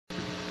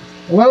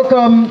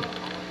Welcome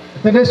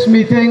to this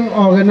meeting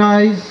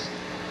organized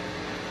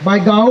by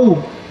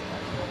GAWU.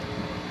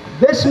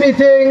 This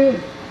meeting,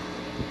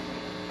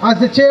 as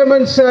the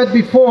chairman said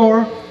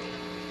before,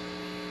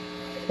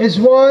 is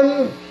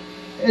one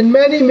in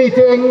many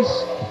meetings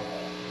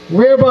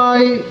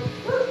whereby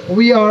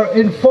we are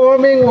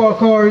informing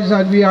workers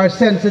and we are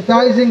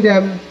sensitizing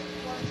them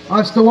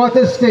as to what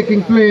is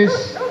taking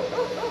place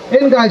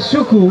in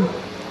Gaishuku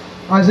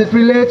as it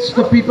relates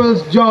to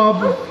people's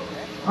job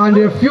and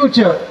their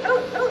future.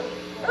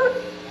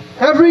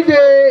 Every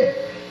day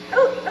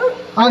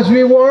as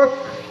we work,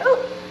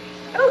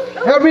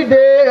 every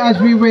day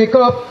as we wake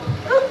up,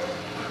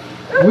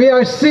 we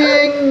are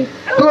seeing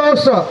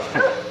closer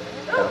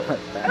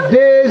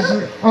days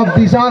of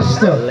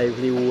disaster,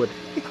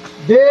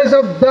 days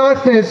of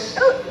darkness,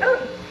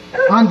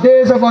 and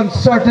days of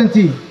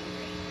uncertainty.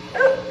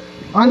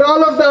 And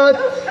all of that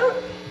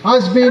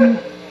has been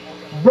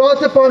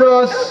brought upon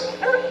us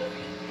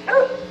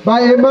by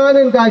a man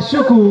in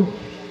Gaishuku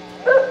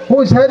who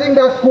is heading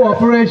that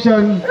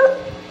cooperation,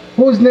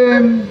 whose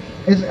name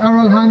is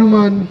Errol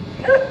Hanuman,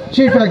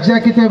 Chief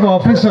Executive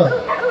Officer.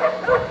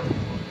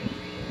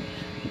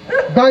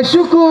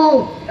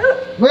 Gaishuku,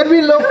 when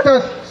we looked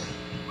at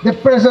the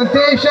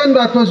presentation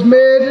that was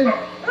made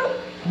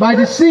by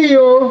the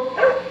CEO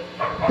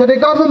to the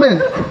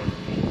government,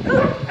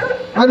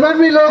 and when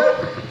we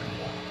look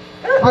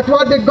at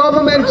what the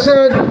government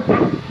said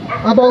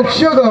about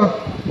sugar,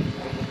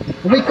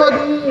 we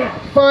couldn't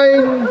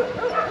find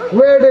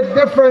where the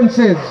difference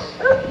is.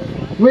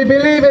 We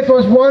believe it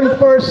was one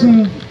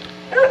person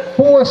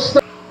who was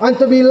and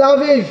to be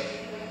lavish.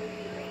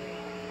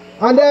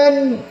 And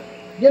then,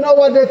 you know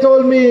what they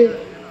told me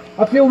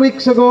a few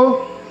weeks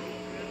ago?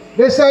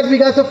 They said we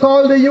got to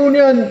call the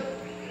union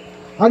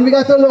and we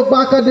got to look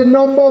back at the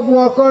number of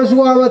workers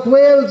who are at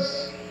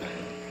Wales,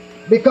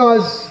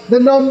 because the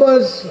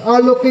numbers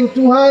are looking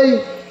too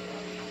high.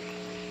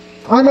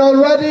 And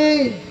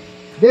already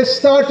they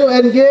start to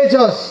engage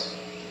us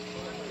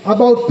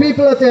about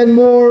people at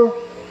Enmore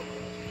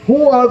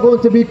who are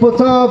going to be put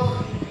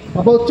off,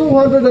 about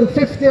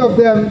 250 of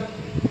them,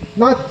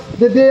 not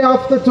the day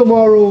after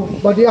tomorrow,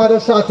 but the other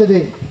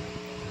Saturday.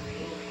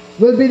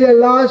 Will be their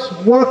last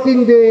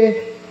working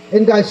day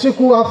in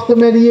Gaishuku after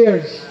many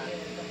years.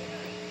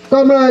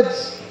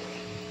 Comrades,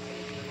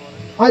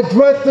 I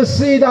dread to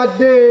see that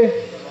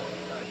day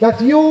that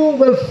you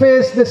will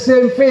face the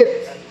same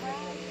fate.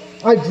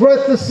 I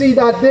dread to see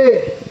that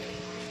day.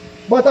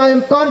 But I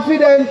am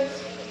confident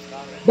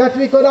that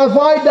we could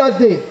avoid that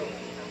day.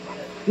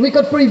 We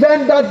could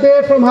prevent that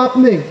day from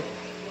happening.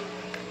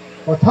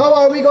 But how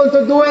are we going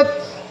to do it?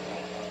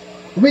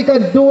 We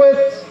can do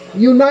it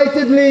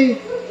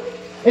unitedly,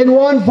 in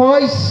one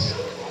voice,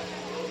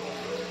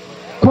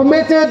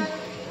 committed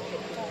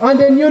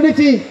and in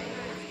unity,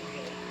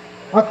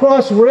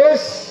 across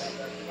race,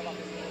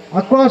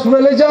 across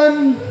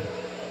religion,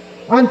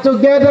 and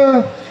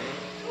together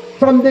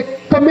from the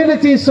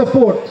community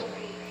support.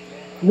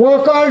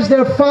 Workers,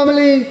 their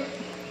family,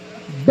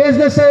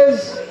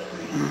 businesses,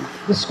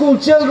 the school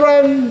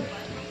children,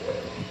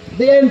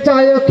 the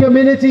entire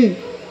community.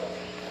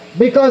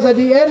 Because at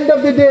the end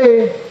of the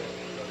day,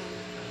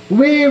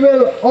 we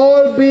will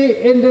all be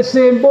in the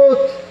same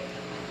boat.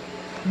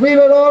 We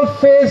will all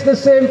face the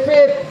same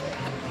fate.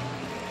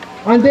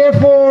 And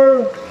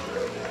therefore,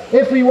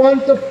 if we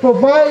want to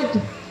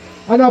provide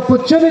an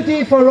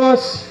opportunity for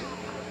us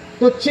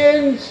to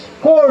change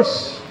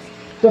course,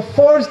 to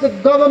force the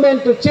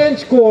government to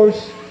change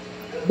course,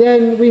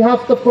 then we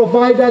have to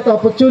provide that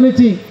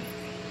opportunity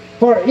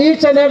for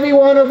each and every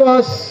one of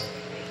us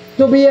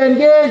to be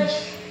engaged,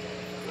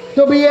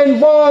 to be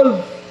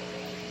involved,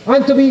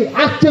 and to be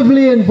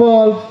actively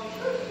involved,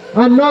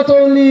 and not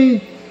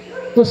only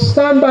to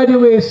stand by the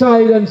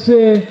wayside and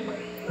say,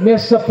 "May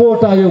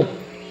support you."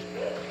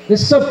 The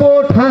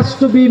support has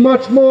to be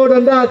much more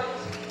than that.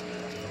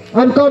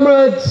 And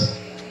comrades,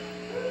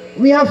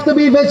 we have to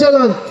be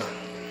vigilant,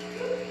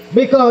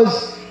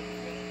 because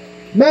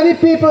many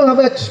people have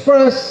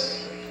expressed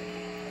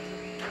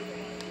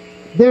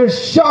their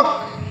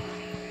shock,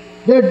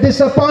 their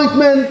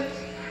disappointment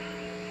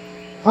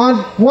on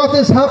what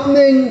is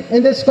happening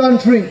in this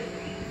country.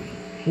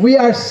 We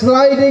are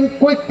sliding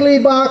quickly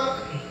back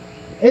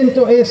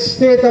into a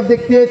state of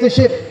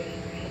dictatorship.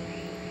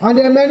 And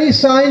there are many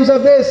signs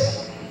of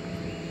this.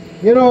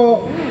 You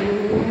know,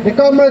 the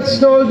comrades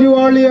told you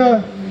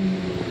earlier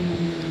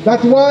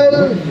that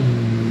while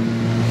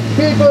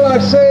people are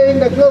saying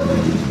that, look,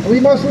 we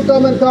mustn't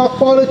come and talk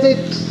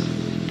politics,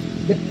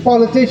 the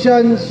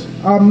politicians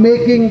are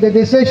making the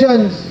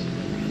decisions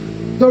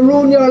to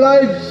ruin your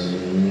lives.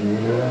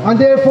 And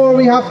therefore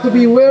we have to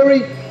be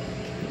wary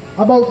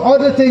about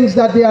other things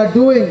that they are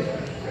doing.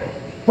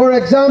 For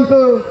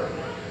example,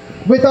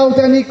 without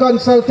any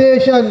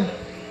consultation,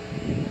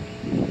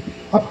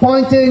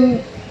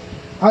 appointing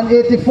an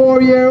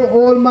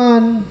 84-year-old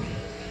man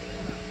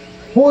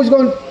who is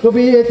going to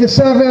be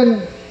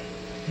 87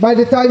 by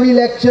the time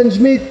elections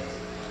meet.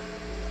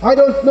 I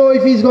don't know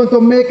if he's going to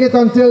make it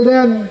until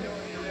then.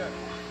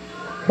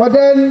 But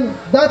then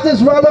that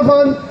is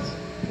relevant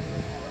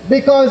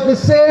because the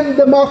same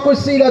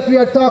democracy that we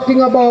are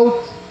talking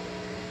about,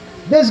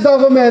 this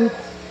government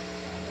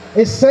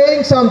is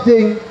saying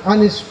something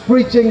and is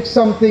preaching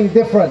something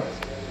different.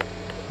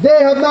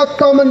 They have not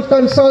come and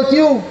consult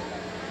you.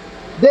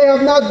 They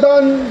have not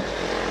done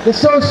the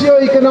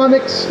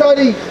socio-economic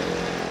study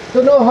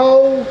to know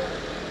how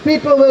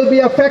people will be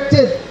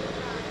affected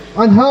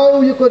and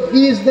how you could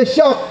ease the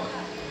shock,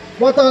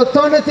 what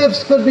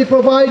alternatives could be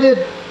provided.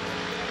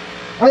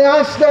 I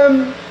asked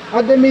them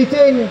at the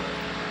meeting,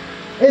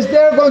 is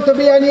there going to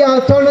be any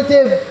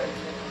alternative?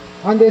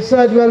 And they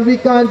said, well, we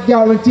can't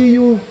guarantee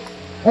you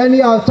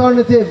any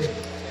alternative.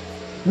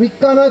 We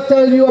cannot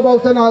tell you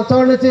about an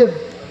alternative,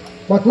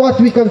 but what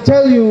we can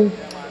tell you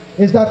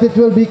is that it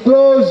will be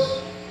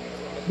closed.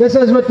 This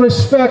is with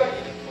respect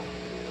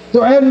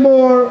to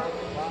Enmore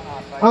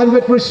and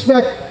with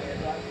respect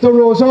to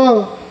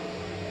Rosal.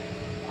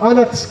 And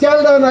at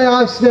Skeldon I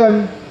asked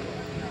them,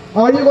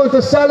 are you going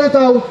to sell it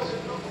out?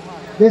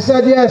 They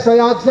said yes. I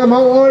asked them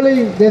how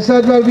early. They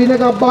said, well, we not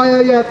got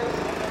buyer yet.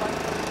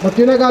 But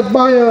you not got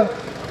buyer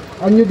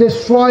and you're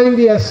destroying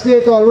the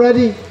estate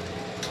already,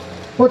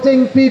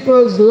 putting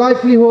people's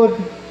livelihood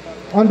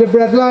on the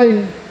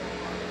breadline.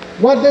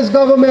 What this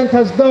government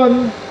has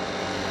done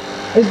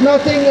is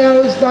nothing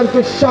else than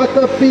to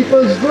shatter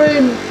people's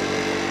dream.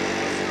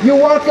 You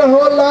work your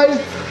whole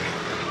life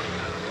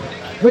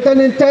with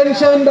an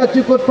intention that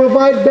you could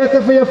provide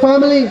better for your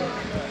family.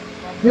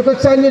 You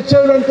could send your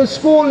children to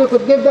school, you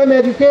could give them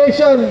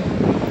education,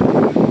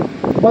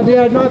 but they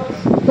are not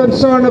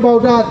concerned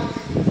about that.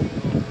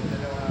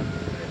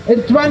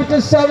 In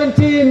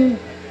 2017,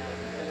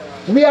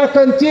 we are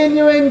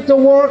continuing to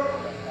work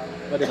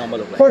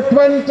for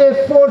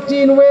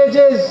 2014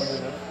 wages,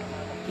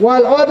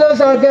 while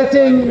others are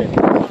getting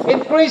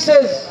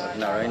increases.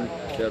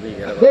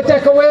 They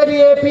take away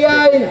the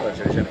API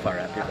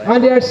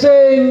and they are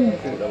saying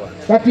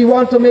that we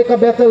want to make a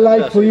better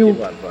life for you.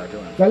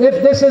 Well,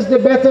 if this is the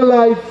better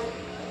life,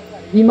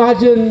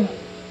 imagine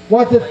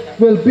what it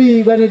will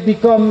be when it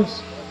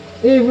becomes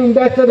even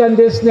better than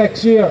this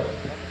next year.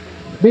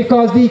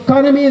 Because the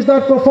economy is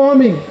not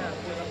performing.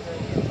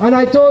 And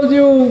I told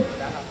you,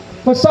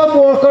 for some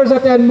workers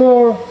at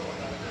Enmore,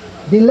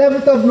 the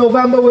 11th of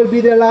November will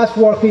be their last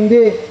working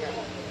day.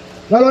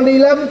 Well, on the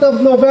 11th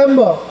of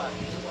November,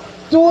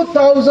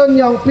 2,000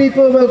 young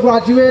people will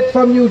graduate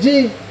from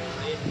UG.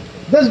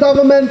 This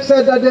government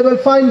said that they will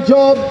find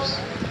jobs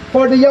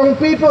for the young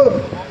people.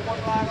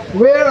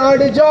 Where are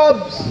the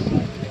jobs?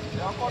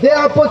 They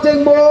are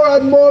putting more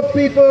and more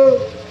people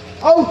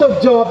out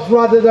of jobs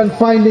rather than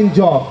finding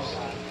jobs.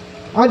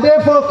 And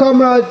therefore,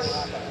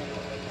 comrades,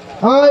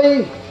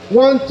 I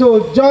want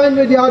to join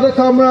with the other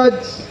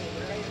comrades.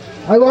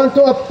 I want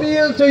to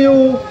appeal to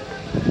you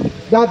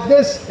that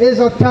this is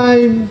a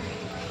time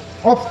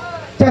of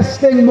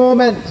testing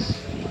moments.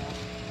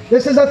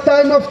 This is a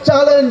time of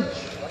challenge.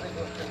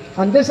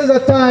 And this is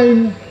a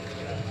time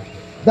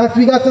that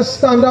we got to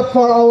stand up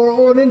for our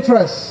own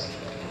interests.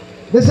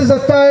 This is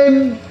a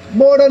time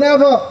more than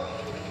ever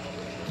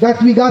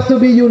that we got to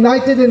be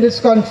united in this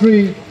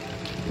country,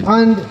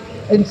 and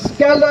in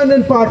Skeldon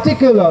in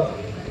particular,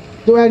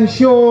 to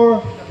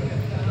ensure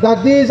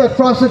that these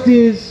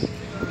atrocities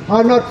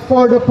are not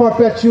further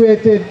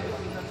perpetuated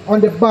on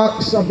the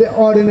backs of the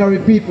ordinary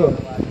people.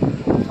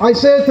 I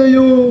say to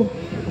you,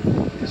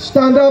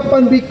 stand up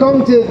and be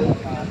counted.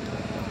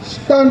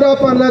 Stand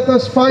up and let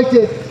us fight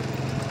it,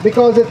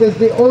 because it is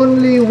the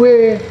only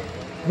way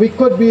we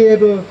could be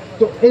able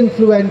to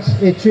influence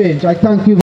a change. I thank you.